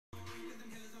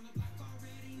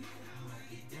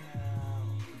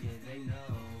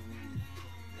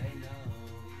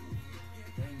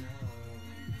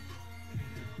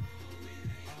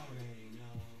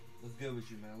good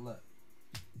with you, man? Look,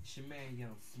 it's your man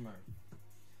Young Smurf.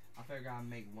 I figured I'd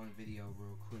make one video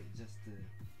real quick just to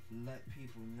let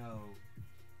people know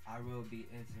I will be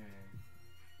entering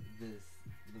this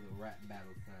little rap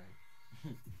battle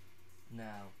thing.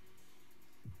 Now,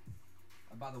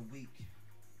 about a week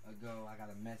ago, I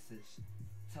got a message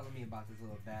telling me about this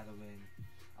little battle, and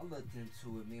I looked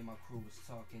into it. Me and my crew was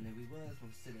talking, and we was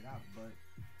gonna sit it out, but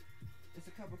it's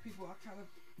a couple people I kind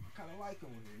of like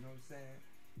on here. You know what I'm saying?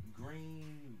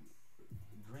 Green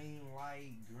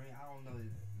light, green. I don't know the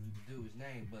dude's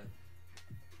name, but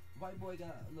white boy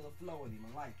got a little flow in him.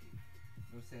 I like it.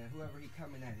 You know what I'm saying? Whoever he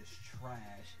coming at is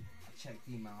trash. I checked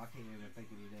him out. I can't even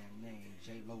think of his damn name,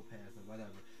 J Lopez or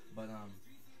whatever. But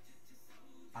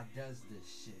I does this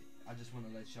shit. I just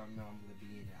want to let y'all know I'm gonna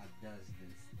be in it. I does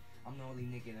this. I'm the only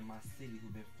nigga in my city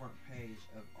who been front page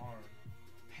of our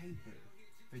paper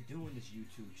for doing this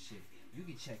YouTube shit. You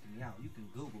can check me out. You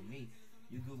can Google me.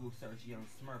 You Google search Young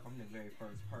Smurf. I'm the very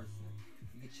first person.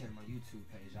 You can check my YouTube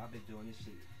page. I've been doing this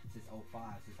shit since 05,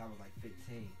 since I was like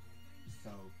 15.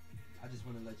 So I just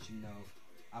want to let you know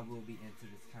I will be into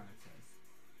this contest.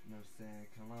 You know what I'm saying?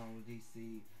 Cologne,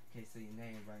 DC. Can't say your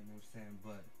name right. You know what I'm saying?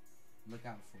 But look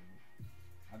out for me.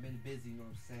 I've been busy. You know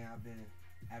what I'm saying? I've been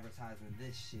advertising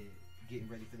this shit,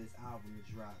 getting ready for this album to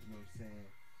drop. You know what I'm saying?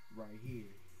 Right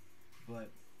here.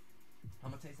 But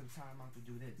I'm gonna take some time out to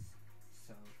do this.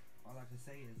 So all I can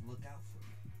say is look out for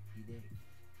me. You dig?